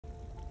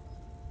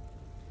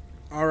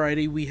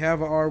Alrighty, we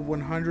have our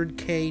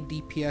 100k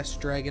DPS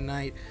Dragon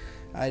Knight.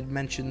 I'd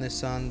mentioned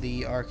this on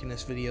the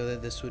Arcanist video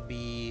that this would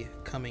be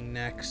coming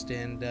next,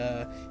 and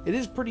it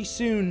is pretty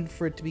soon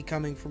for it to be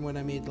coming from when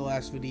I made the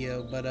last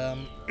video, but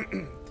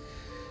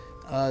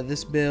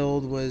this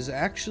build was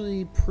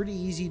actually pretty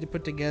easy to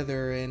put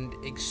together and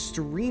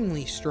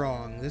extremely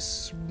strong.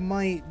 This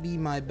might be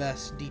my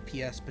best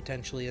DPS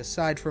potentially,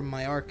 aside from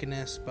my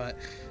Arcanist, but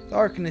the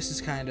Arcanist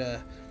is kind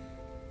of,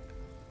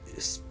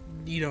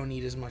 you don't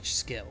need as much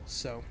skill.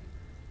 So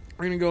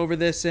we're gonna go over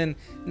this, and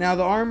now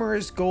the armor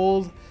is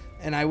gold,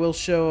 and I will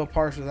show a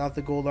parse without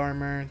the gold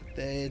armor.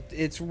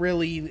 It's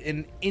really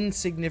an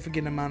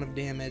insignificant amount of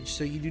damage,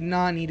 so you do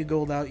not need to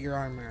gold out your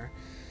armor.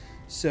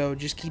 So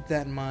just keep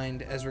that in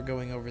mind as we're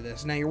going over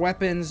this. Now your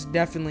weapons,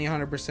 definitely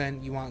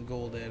 100% you want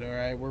golded.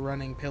 Alright, we're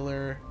running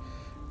pillar,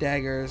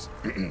 daggers,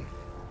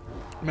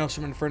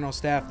 Maelstrom Infernal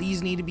Staff.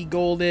 These need to be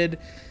golded.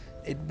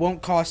 It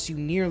won't cost you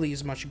nearly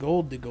as much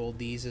gold to gold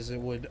these as it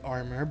would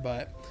armor,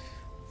 but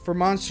for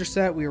monster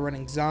set, we are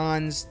running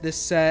Zons. This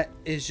set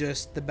is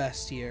just the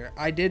best here.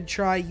 I did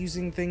try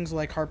using things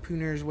like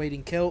Harpooner's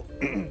Waiting Kilt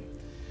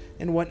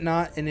and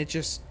whatnot, and it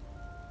just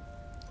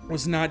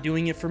was not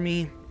doing it for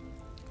me.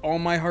 All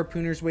my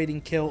Harpooner's Waiting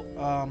Kilt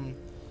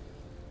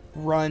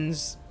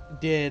runs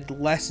did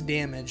less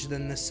damage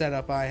than the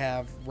setup I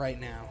have right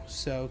now,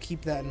 so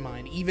keep that in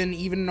mind. Even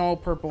in all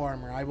purple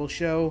armor, I will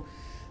show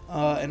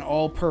an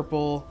all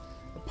purple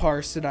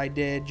parse that I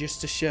did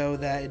just to show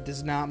that it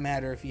does not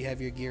matter if you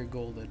have your gear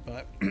golded.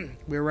 But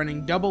we're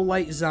running double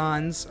light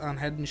Zons on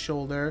head and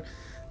shoulder.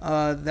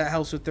 That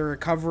helps with the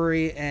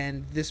recovery,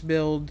 and this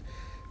build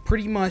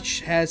pretty much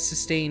has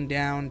sustained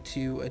down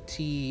to a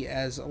T,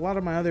 as a lot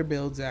of my other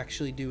builds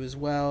actually do as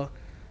well.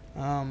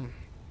 We're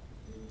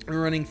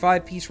running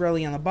 5-piece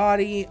rally on the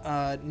body,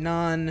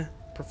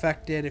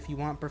 non-perfected. If you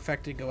want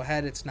perfected, go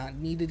ahead. It's not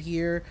needed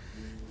here.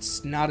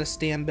 It's not a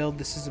stand build.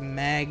 This is a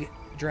mag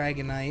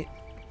Dragon Knight.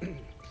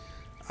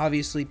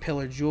 Obviously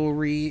pillar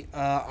jewelry.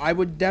 I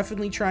would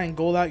definitely try and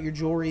gold out your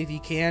jewelry if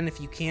you can.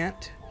 If you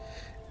can't,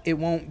 it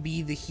won't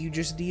be the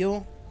hugest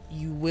deal.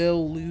 You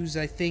will lose,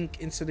 I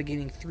think, instead of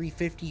gaining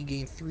 350, you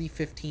gain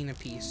 315 a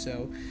piece.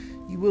 So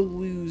you will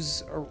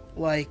lose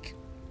like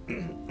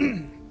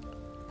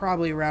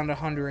probably around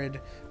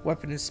 100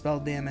 weapon and spell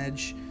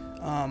damage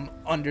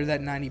under that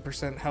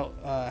 90%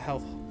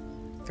 health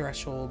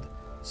threshold.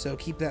 So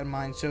keep that in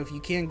mind. So if you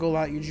can gold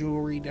out your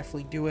jewelry,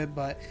 definitely do it,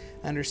 but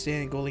I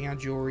understand golding out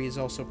jewelry is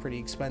also pretty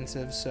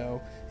expensive,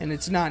 so, and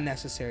it's not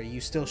necessary.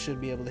 You still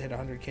should be able to hit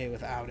 100k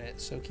without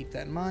it, so keep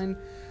that in mind.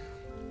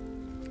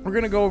 We're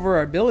going to go over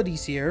our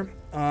abilities here.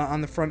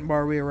 On the front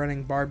bar, we are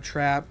running Barb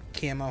Trap,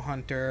 Camo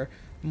Hunter,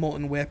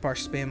 Molten Whip, our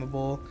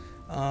spammable,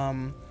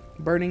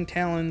 Burning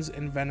Talons,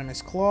 and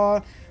Venomous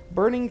Claw.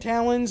 Burning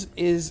Talons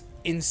is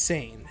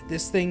insane.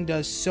 This thing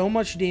does so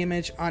much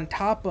damage. On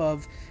top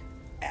of,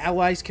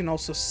 allies can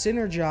also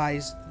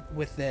synergize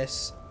with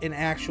this in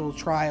actual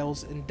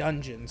trials and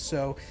dungeons,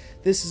 so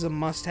this is a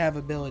must-have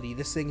ability.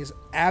 This thing is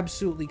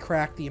absolutely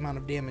cracked, the amount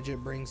of damage it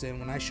brings in.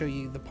 When I show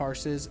you the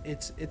parses,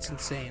 it's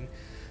insane.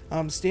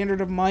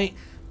 Standard of Might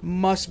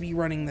must be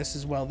running this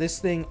as well. This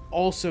thing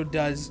also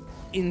does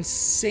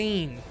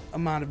insane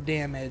amount of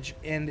damage,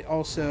 and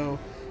also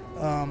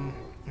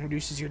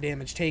reduces your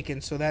damage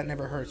taken, so that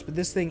never hurts. But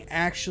this thing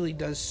actually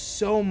does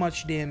so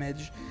much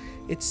damage,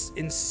 it's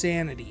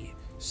insanity.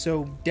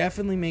 So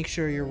definitely make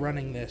sure you're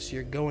running this.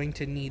 You're going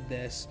to need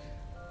this.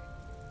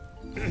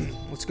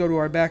 Let's go to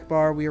our back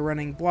bar. We are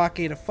running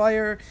Blockade of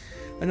Fire,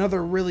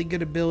 another really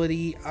good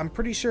ability. I'm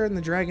pretty sure in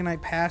the Dragon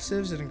Knight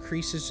passives it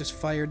increases just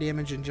fire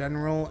damage in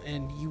general,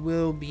 and you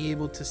will be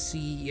able to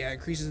see, yeah, it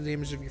increases the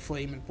damage of your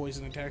flame and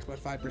poison attacks by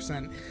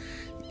 5%.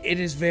 It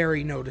is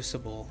very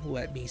noticeable,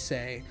 let me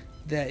say,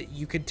 that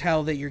you could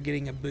tell that you're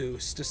getting a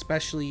boost,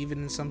 especially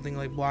even in something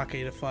like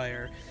Blockade of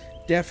Fire.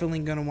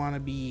 Definitely going to want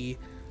to be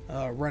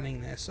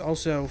running this.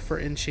 Also for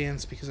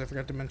enchants, because I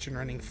forgot to mention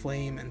running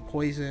flame and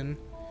poison,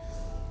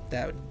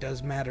 that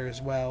does matter as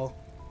well.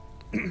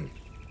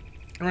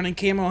 Running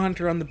Camo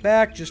Hunter on the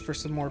back just for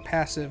some more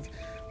passive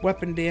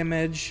weapon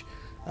damage.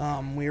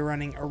 We're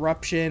running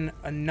Eruption,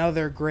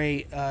 another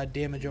great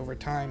damage over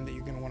time that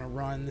you're going to want to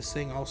run. This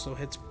thing also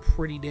hits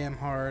pretty damn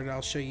hard.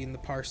 I'll show you in the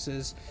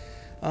parses.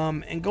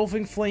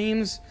 Engulfing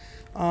Flames,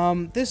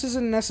 this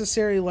isn't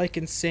necessarily like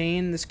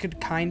insane. This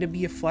could kind of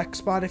be a flex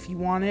spot if you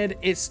wanted.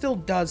 It still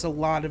does a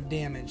lot of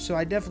damage, so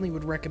I definitely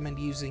would recommend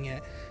using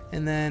it.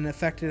 And then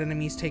affected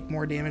enemies take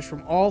more damage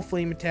from all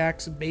flame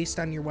attacks based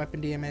on your weapon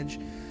damage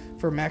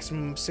for a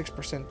maximum of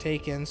 6%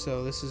 taken.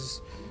 So this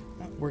is,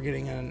 we're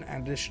getting an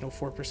additional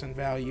 4%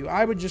 value.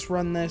 I would just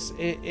run this.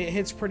 It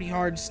hits pretty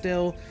hard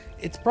still.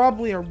 It's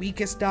probably our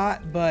weakest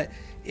dot, but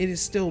it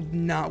is still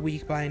not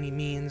weak by any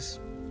means.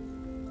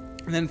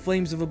 And then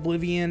Flames of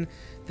Oblivion,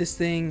 this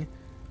thing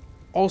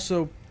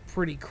also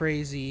pretty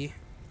crazy.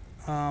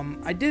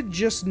 I did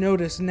just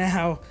notice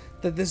now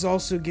that this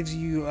also gives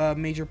you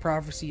Major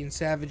Prophecy and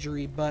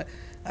Savagery, but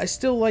I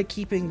still like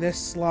keeping this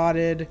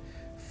slotted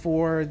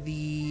for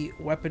the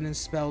weapon and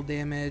spell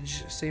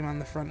damage, same on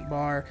the front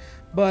bar.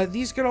 But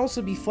these could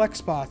also be flex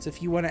spots.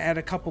 If you want to add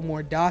a couple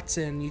more dots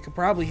in, you could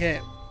probably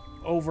hit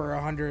over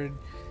 100 in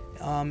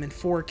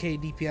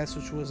 4K DPS,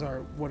 which was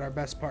what our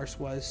best parse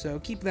was. So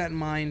keep that in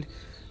mind.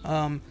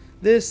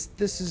 This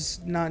is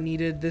not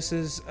needed. This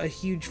is a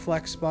huge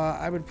flex spot.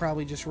 I would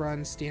probably just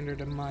run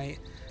standard and might.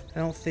 I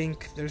don't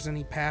think there's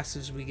any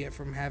passives we get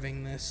from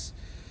having this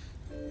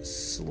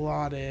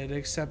slotted,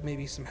 except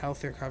maybe some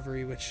health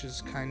recovery, which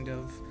is kind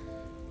of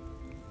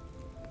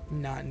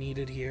not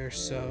needed here.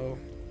 So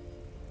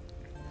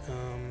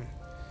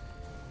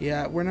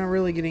yeah, we're not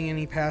really getting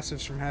any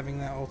passives from having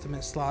that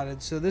ultimate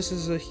slotted. So this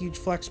is a huge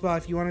flex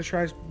spot. If you want to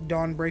try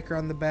Dawnbreaker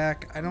on the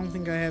back, I don't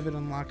think I have it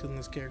unlocked in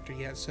this character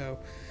yet, so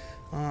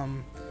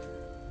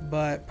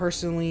but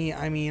personally,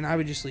 I mean, I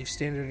would just leave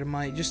standard and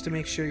might just to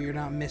make sure you're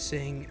not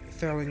missing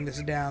throwing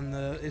this down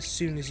as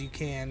soon as you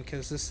can,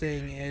 because this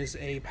thing is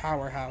a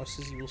powerhouse,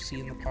 as you will see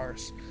in the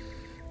parse.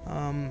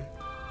 We're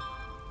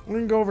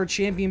going to go over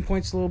champion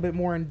points a little bit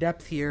more in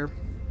depth here,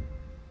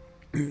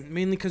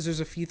 mainly because there's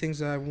a few things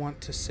that I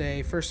want to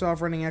say. First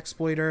off, running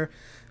Exploiter.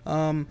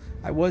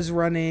 I was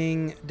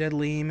running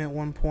Deadly Aim at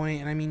one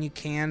point, and I mean, you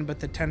can, but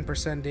the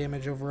 10%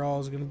 damage overall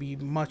is going to be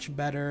much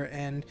better,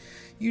 and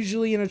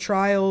usually in a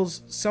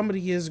trials,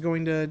 somebody is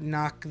going to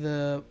knock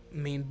the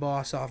main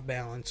boss off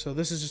balance, so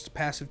this is just a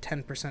passive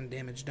 10%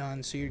 damage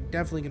done, so you're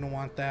definitely going to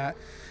want that.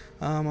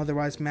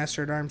 Otherwise,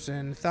 Master at Arms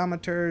and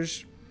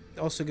Thaumaturge,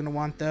 also going to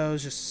want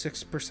those, just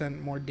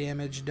 6% more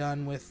damage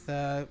done with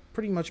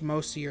pretty much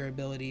most of your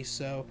abilities.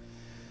 So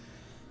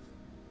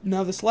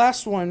now this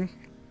last one,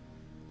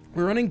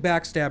 we're running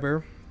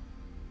Backstabber,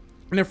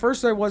 and at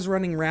first I was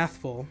running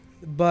Wrathful,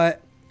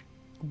 but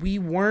we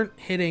weren't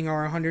hitting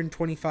our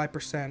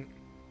 125%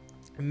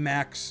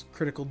 max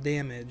critical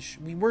damage.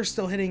 We were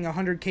still hitting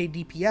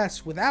 100k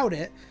DPS without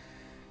it,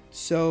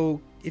 so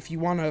if you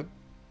want to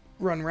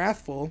run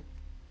Wrathful,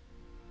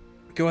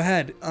 go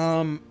ahead.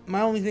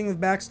 My only thing with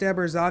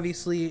Backstabber is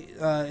obviously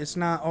it's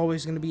not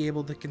always going to be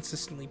able to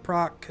consistently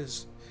proc,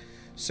 because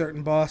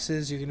certain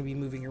bosses you're going to be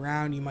moving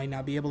around, you might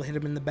not be able to hit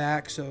them in the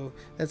back, so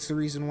that's the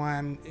reason why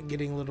I'm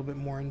getting a little bit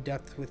more in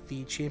depth with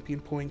the champion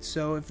points.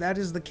 So if that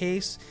is the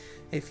case,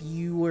 if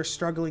you are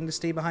struggling to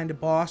stay behind a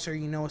boss, or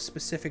you know a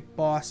specific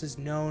boss is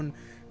known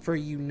for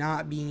you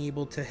not being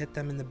able to hit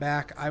them in the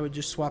back, I would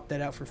just swap that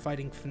out for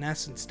fighting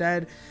finesse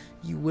instead.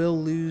 You will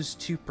lose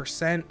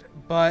 2%,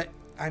 but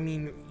I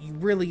mean, you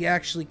really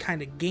actually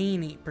kind of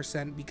gain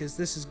 8% because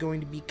this is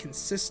going to be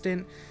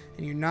consistent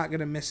and you're not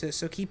going to miss it.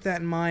 So keep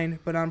that in mind.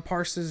 But on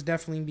parses,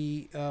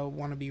 definitely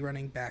want to be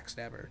running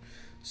Backstabber.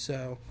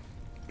 So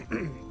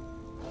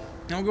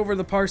I'll go over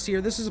the parse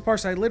here. This is a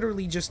parse I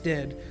literally just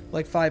did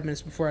like 5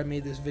 minutes before I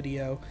made this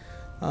video.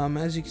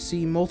 As you can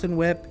see, Molten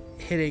Whip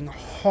hitting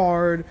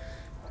hard.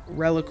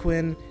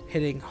 Reliquin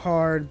hitting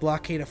hard,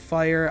 Blockade of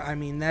Fire. I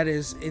mean, that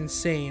is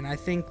insane. I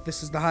think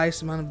this is the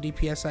highest amount of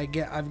DPS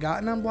I've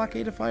gotten on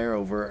Blockade of Fire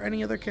over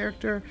any other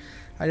character.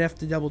 I'd have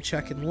to double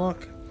check and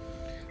look.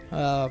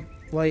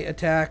 Light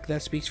attack,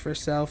 that speaks for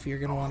itself. You're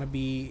gonna want to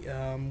be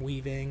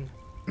weaving.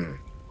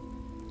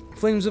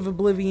 Flames of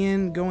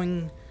Oblivion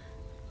going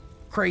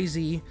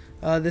crazy.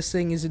 This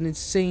thing is an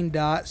insane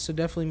dot, so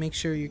definitely make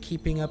sure you're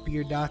keeping up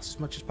your dots as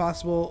much as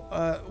possible.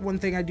 One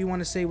thing I do want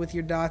to say with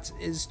your dots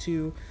is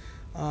to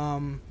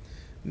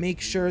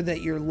make sure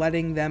that you're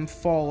letting them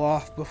fall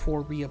off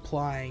before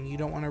reapplying. You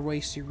don't want to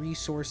waste your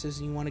resources,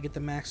 and you want to get the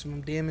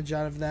maximum damage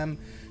out of them,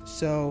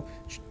 so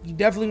you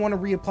definitely want to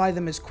reapply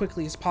them as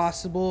quickly as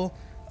possible.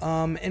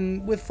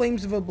 And with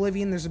Flames of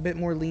Oblivion, there's a bit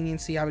more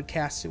leniency. I would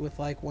cast it with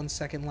like 1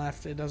 second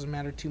left. It doesn't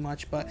matter too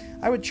much, but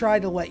I would try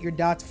to let your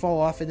dots fall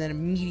off and then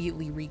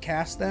immediately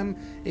recast them.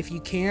 If you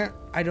can't,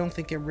 I don't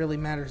think it really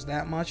matters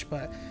that much,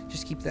 but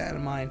just keep that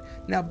in mind.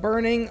 Now,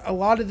 burning, a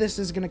lot of this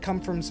is going to come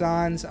from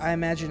Zons. I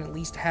imagine at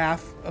least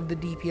half of the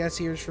DPS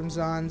here is from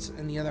Zons,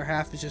 and the other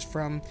half is just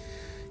from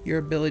your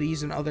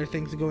abilities and other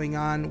things going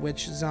on,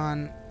 which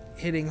Zon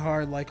hitting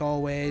hard, like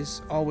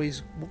always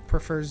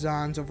prefers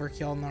Zons over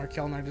Kjelnar.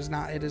 Kjelnar does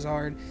not hit as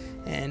hard,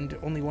 and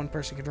only one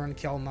person could run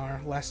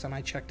Kjelnar last time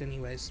I checked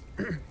anyways.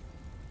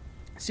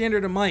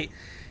 Standard of Might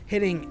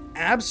hitting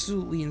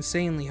absolutely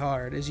insanely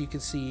hard, as you can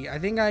see. I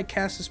think I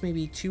cast this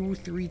maybe 2 or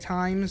 3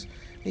 times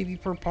maybe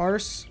per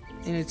parse,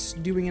 and it's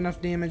doing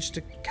enough damage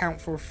to count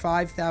for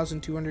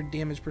 5,200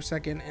 damage per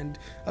second and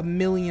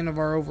 1,000,000 of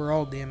our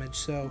overall damage,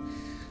 so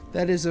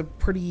that is a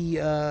pretty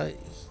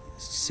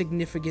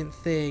significant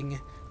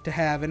thing to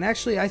have. And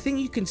actually, I think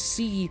you can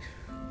see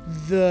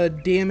the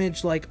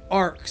damage like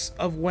arcs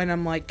of when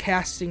I'm like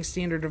casting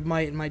Standard of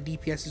Might and my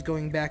DPS is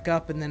going back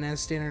up, and then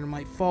as Standard of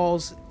Might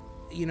falls,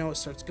 you know, it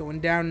starts going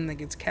down and then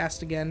gets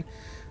cast again.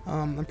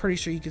 I'm pretty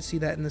sure you can see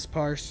that in this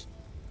parse.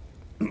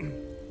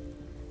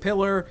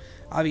 Pillar,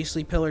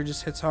 obviously Pillar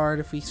just hits hard.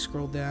 If we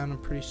scroll down, I'm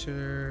pretty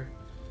sure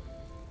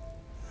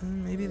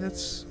maybe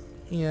that's,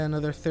 yeah,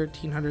 another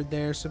 1,300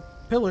 there. So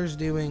Pillar's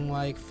doing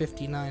like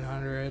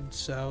 5,900,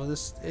 so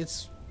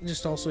it's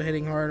just also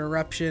hitting hard.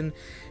 Eruption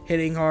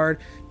hitting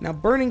hard. Now,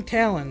 Burning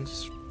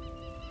Talons,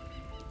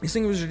 This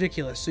thing was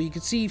ridiculous. So you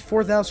could see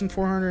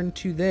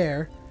 4,402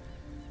 there.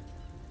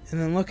 And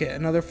then look at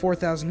another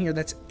 4,000 here.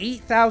 That's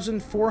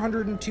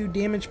 8,402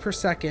 damage per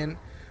second,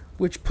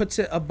 which puts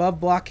it above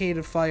Blockade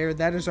of Fire.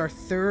 That is our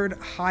third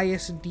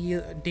highest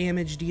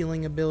damage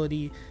dealing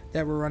ability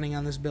that we're running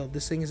on this build.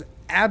 This thing is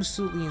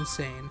absolutely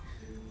insane.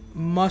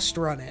 Must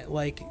run it.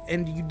 Like,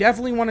 and you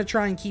definitely want to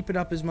try and keep it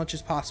up as much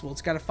as possible.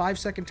 It's got a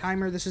 5-second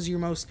timer. This is your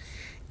most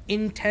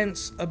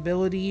intense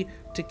ability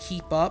to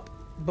keep up,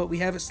 but we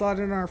have it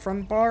slotted in our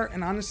front bar,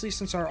 and honestly,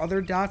 since our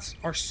other dots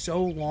are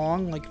so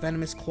long, like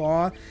Venomous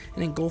Claw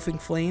and Engulfing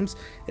Flames,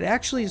 it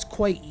actually is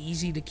quite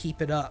easy to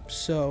keep it up.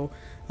 So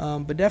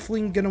but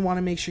definitely gonna want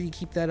to make sure you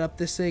keep that up.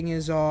 This thing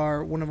is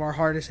one of our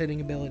hardest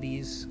hitting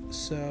abilities.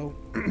 So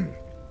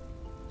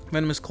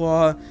Venomous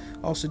Claw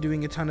also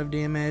doing a ton of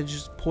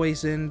damage.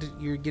 Poisoned,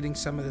 you're getting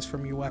some of this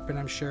from your weapon,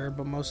 I'm sure,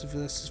 but most of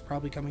this is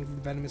probably coming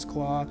from Venomous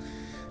Claw.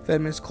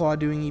 Venomous Claw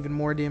doing even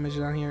more damage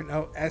down here.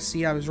 Oh,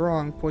 SC, I was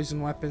wrong. Poison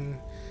Weapon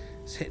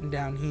is hitting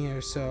down here.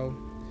 So,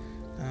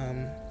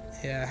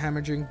 yeah,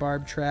 Hemorrhaging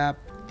Barb Trap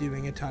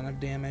doing a ton of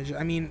damage.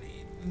 I mean,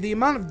 the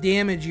amount of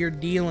damage you're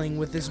dealing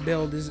with this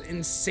build is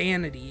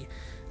insanity.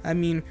 I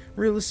mean,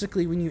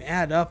 realistically, when you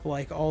add up,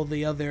 like, all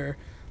the other,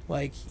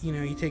 like, you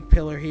know, you take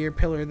Pillar here,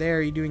 Pillar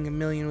there, you're doing 1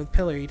 million with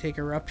Pillar. You take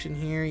Eruption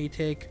here, you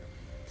take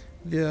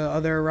the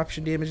other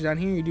eruption damage down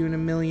here, you're doing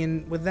 1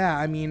 million with that.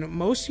 I mean,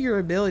 most of your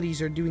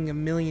abilities are doing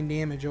 1 million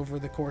damage over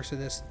the course of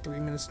this 3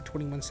 minutes and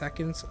 21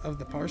 seconds of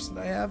the parse that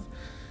I have.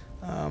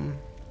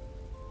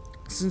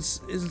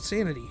 It's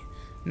insanity.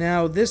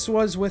 Now, this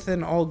was with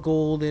an all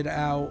golded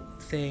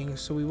out thing,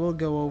 so we will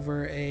go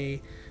over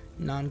a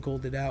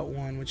non-golded out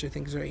one, which I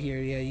think is right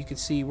here. Yeah, you can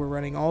see we're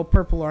running all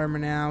purple armor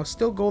now.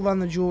 Still gold on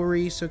the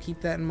jewelry, so keep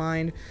that in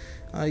mind.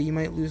 You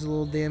might lose a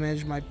little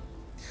damage. My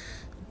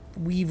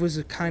weave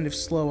was kind of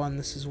slow on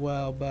this as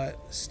well, but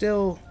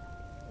still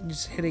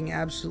just hitting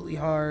absolutely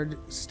hard.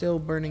 Still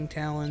burning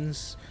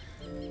talons,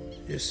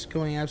 just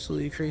going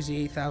absolutely crazy.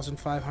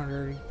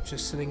 8,500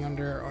 just sitting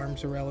under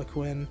Arms of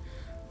Reliquin.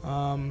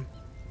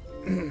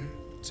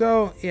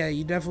 So yeah,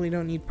 you definitely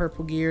don't need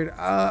purple geared.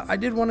 I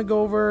did want to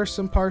go over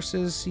some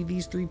parses. See,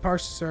 these 3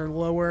 parses are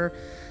lower.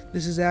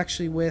 This is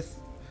actually with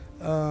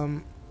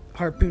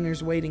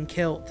Harpooner's Waiting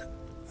Kilt,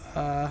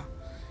 and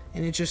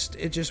it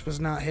just was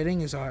not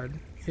hitting as hard.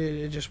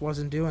 It just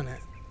wasn't doing it.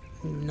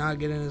 Not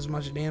getting as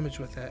much damage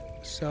with it.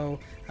 So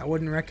I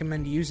wouldn't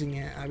recommend using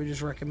it. I would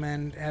just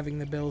recommend having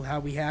the build how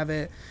we have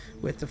it,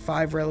 with the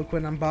 5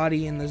 Reliquin on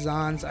body and the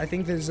Zons. I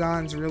think the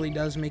Zons really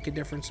does make a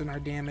difference in our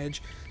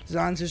damage.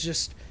 Zons is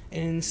just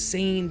an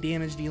insane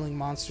damage dealing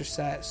monster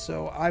set.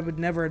 So I would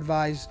never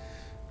advise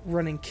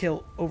running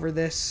Kilt over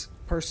this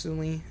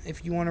personally.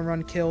 If you want to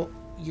run Kilt,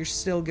 you're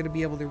still going to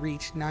be able to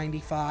reach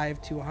 95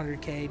 to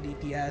 100k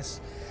DPS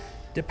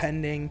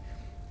depending.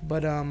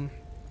 But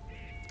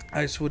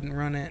I just wouldn't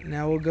run it.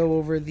 Now we'll go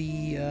over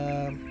the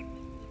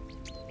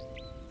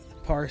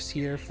parse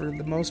here. For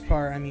the most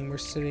part, I mean, we're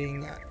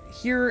sitting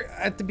here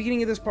at the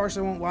beginning of this parse.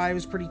 I won't lie, it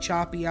was pretty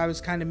choppy. I was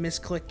kind of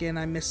misclicking.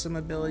 I missed some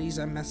abilities.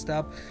 I messed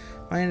up.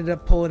 I ended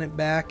up pulling it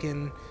back,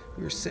 and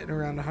we were sitting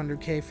around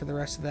 100k for the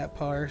rest of that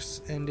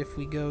parse. And if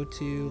we go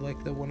to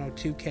like the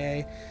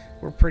 102k,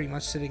 we're pretty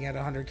much sitting at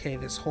 100k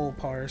this whole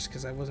parse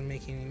because I wasn't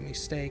making any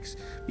mistakes.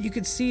 But you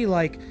could see,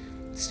 like,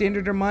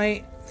 Standard or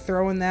Might,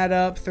 throwing that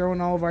up,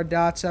 throwing all of our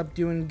dots up,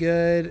 doing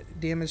good.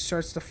 Damage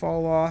starts to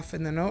fall off,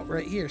 and then, oh,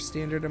 right here,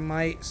 Standard or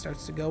Might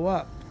starts to go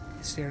up.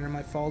 Standard or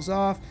Might falls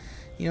off.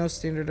 You know,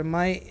 Standard or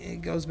Might,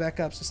 it goes back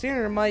up. So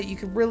Standard or Might, you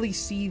can really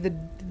see the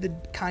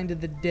kind of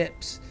the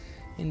dips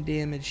in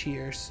damage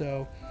here.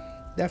 So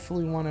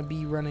definitely want to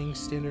be running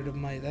Standard of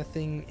Might. That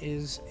thing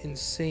is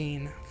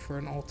insane for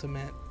an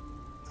ultimate.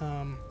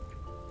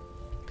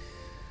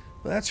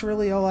 But that's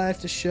really all I have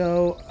to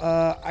show.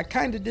 I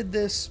kind of did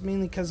this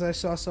mainly because I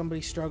saw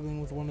somebody struggling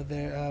with one of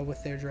their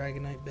their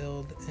Dragonite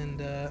build,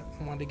 and I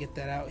wanted to get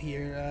that out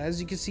here. As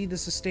you can see, the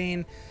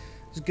sustain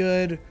is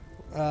good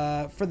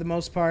for the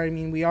most part. I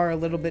mean, we are a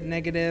little bit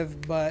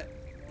negative, but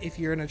if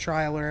you're in a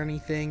trial or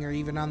anything, or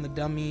even on the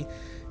dummy,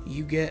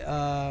 you get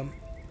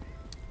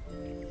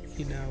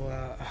you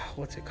know,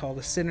 what's it called,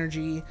 a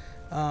synergy.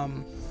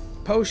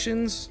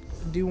 Potions,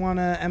 do want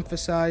to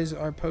emphasize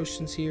our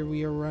potions here.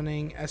 We are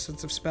running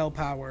Essence of Spell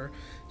Power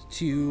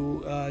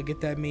to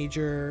get that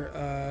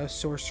major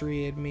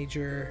sorcery and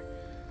major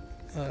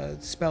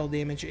spell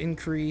damage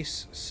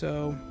increase.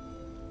 So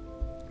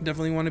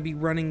definitely want to be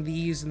running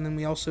these. And then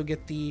we also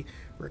get the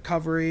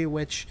recovery,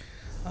 which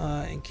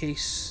in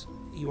case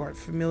you aren't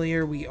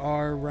familiar, we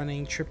are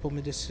running triple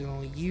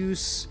medicinal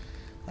use.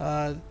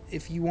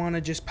 If you want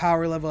to just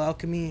power level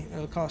alchemy,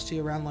 it'll cost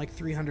you around like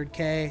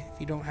 300k. If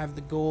you don't have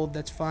the gold,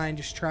 that's fine.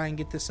 Just try and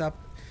get this up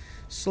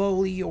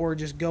slowly, or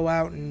just go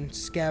out and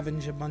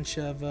scavenge a bunch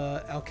of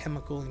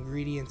alchemical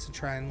ingredients and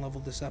try and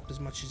level this up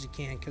as much as you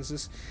can,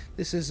 because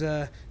this is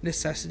a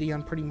necessity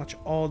on pretty much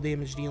all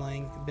damage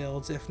dealing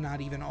builds, if not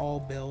even all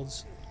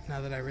builds, now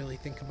that I really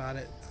think about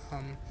it.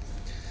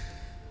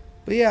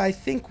 But yeah, I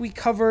think we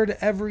covered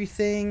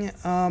everything.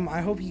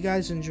 I hope you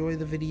guys enjoy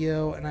the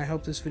video, and I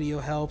hope this video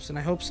helps, and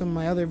I hope some of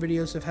my other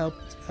videos have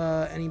helped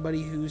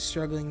anybody who's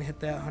struggling to hit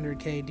that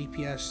 100k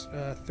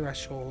DPS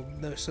threshold.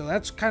 So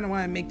that's kind of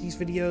why I make these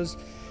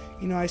videos.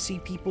 You know, I see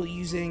people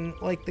using,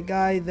 like the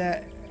guy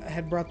that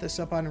had brought this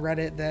up on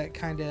Reddit that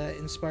kind of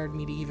inspired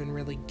me to even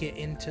really get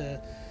into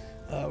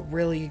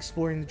really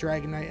exploring the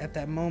Dragon Knight at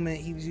that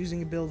moment. He was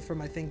using a build from,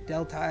 I think,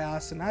 Delta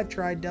Ios, and I've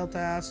tried Delta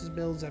Ios's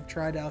builds, I've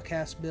tried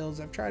Alcast builds,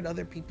 I've tried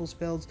other people's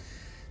builds.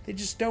 They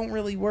just don't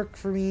really work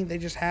for me. They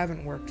just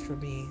haven't worked for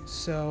me.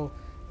 So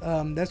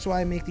that's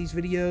why I make these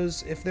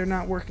videos. If they're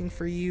not working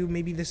for you,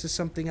 maybe this is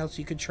something else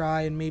you could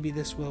try, and maybe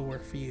this will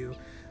work for you.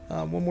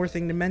 One more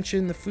thing to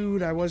mention, the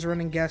food. I was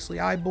running Ghastly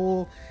Eye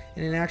Bowl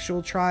in an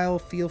actual trial.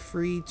 Feel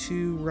free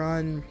to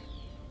run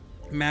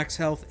max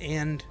health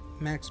and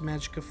max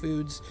Magicka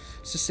foods.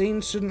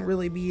 Sustain shouldn't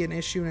really be an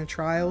issue in a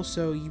trial,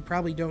 so you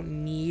probably don't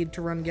need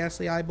to run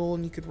Ghastly Eye Bowl,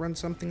 and you could run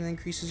something that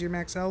increases your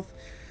max health.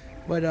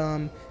 But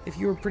if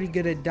you were pretty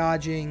good at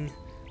dodging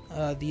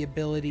the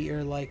ability,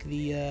 or like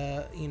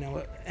the you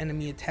know,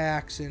 enemy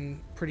attacks,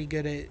 and pretty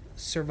good at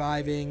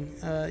surviving,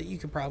 you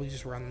could probably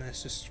just run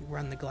this. Just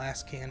run the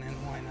glass cannon,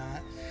 why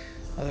not?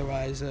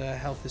 Otherwise,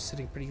 health is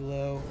sitting pretty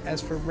low.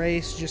 As for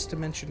race, just to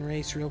mention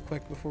race real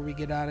quick before we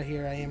get out of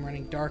here, I am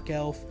running Dark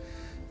Elf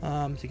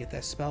to get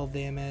that spell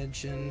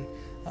damage, and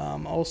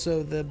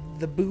also the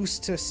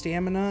boost to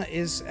stamina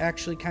is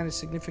actually kind of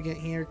significant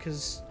here,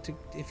 because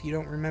if you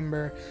don't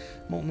remember,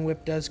 Molten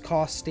Whip does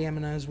cost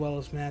stamina as well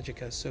as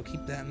Magicka, so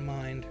keep that in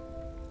mind.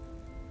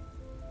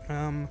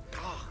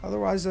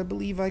 Otherwise, I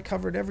believe I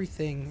covered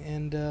everything,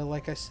 and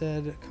like I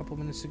said a couple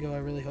minutes ago, I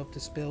really hope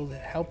this build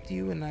helped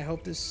you, and I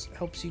hope this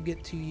helps you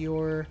get to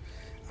your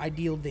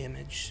ideal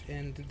damage.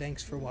 And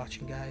thanks for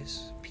watching,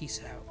 guys.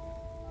 Peace out.